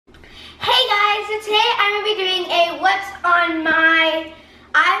what's on my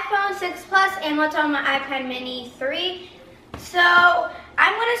iPhone 6 Plus and what's on my iPad Mini 3. So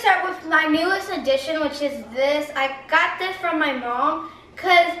I'm going to start with my newest addition, which is this. I got this from my mom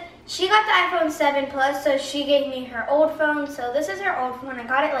because she got the iPhone 7 Plus, so she gave me her old phone. So this is her old phone. I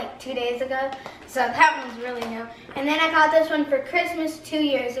got it like 2 days ago, so that one's really new. And then I got this one for Christmas 2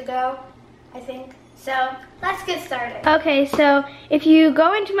 years ago, I think. So let's get started. Okay, so if you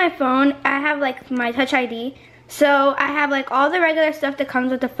go into my phone, I have like my Touch ID. So I have like all the regular stuff that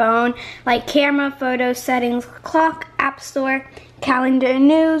comes with the phone, like camera, photos, settings, clock, app store, calendar,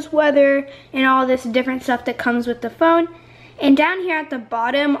 news, weather, and all this different stuff that comes with the phone. And down here at the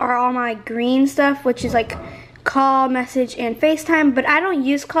bottom are all my green stuff, which is like call, message, and FaceTime. But I don't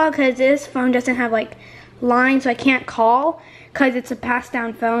use call because this phone doesn't have like lines, so I can't call because it's a pass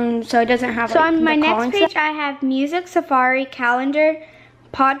down phone, so it doesn't have. So like, on my next page, I have music, Safari, calendar,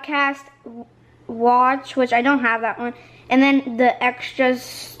 podcast, watch, which I don't have that one, and then the extras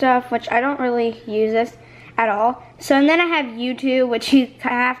stuff, which I don't really use this at all. So and then I have YouTube, which you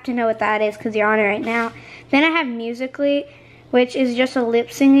have to know what that is because you're on it right now. Then I have Musical.ly, which is just a lip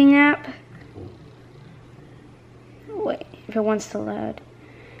singing app. Wait, if it wants to load.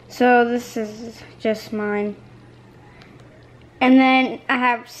 So this is just mine. And then I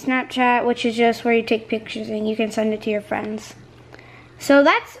have Snapchat, which is just where you take pictures and you can send it to your friends. So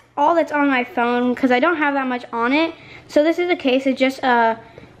that's all that's on my phone because I don't have that much on it. So this is a case. It's just a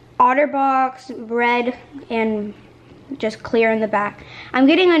OtterBox, red, and just clear in the back. I'm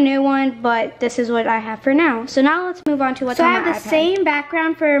getting a new one, but this is what I have for now. So now let's move on to what's on my iPad. So I have the same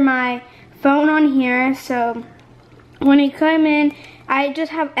background for my phone on here. So when you come in, I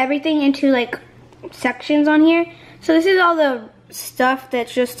just have everything into like sections on here. So this is all the stuff that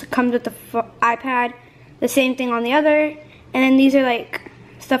just comes with the iPad. The same thing on the other. And then these are like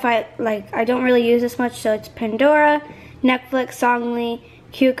stuff I don't really use this much. So it's Pandora, Netflix, Songly,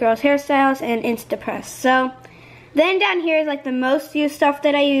 Cute Girls Hairstyles, and Instapress. So then down here is like the most used stuff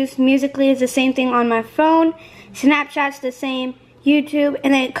that I use. Musical.ly is the same thing on my phone. Snapchat's the same. YouTube,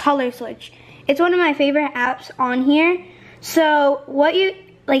 and then Color Switch. It's one of my favorite apps on here. So what you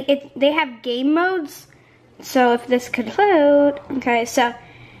like, they have game modes. So if this could load, okay, so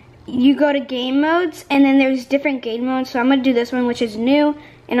you go to game modes, and then there's different game modes. So I'm gonna do this one, which is new,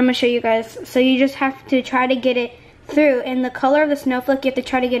 and I'm gonna show you guys. So you just have to try to get it through. And the color of the snowflake, you have to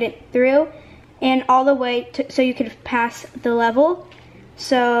try to get it through and all the way to, so you can pass the level.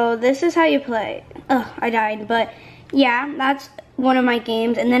 So this is how you play. Oh, I died, but yeah, that's one of my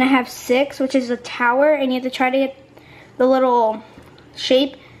games. And then I have 6, which is a tower, and you have to try to get the little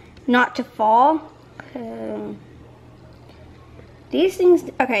shape not to fall. These things,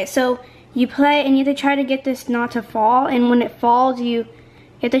 okay, so you play and you have to try to get this not to fall, and when it falls, you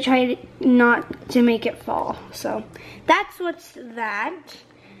have to try not to make it fall. So that's what's that.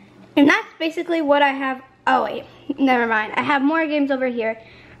 And that's basically what I have. Oh wait, never mind. I have more games over here.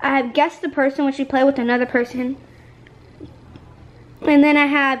 I have Guess the Person, which you play with another person. And then I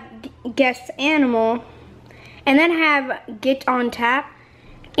have Guess Animal. And then I have Get on Tap.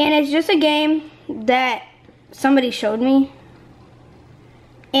 And it's just a game that somebody showed me.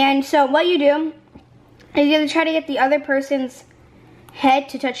 And so what you do is you have to try to get the other person's head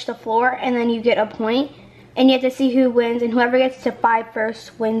to touch the floor, and then you get a point. And you have to see who wins, and whoever gets to 5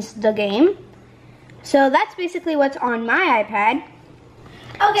 first wins the game. So that's basically what's on my iPad.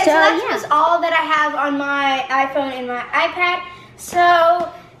 Okay, so that's just all that I have on my iPhone and my iPad. So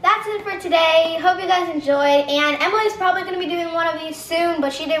that's it for today. Hope you guys enjoyed. And Emily's probably going to be doing one of these soon,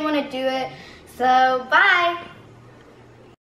 but she didn't want to do it. So bye.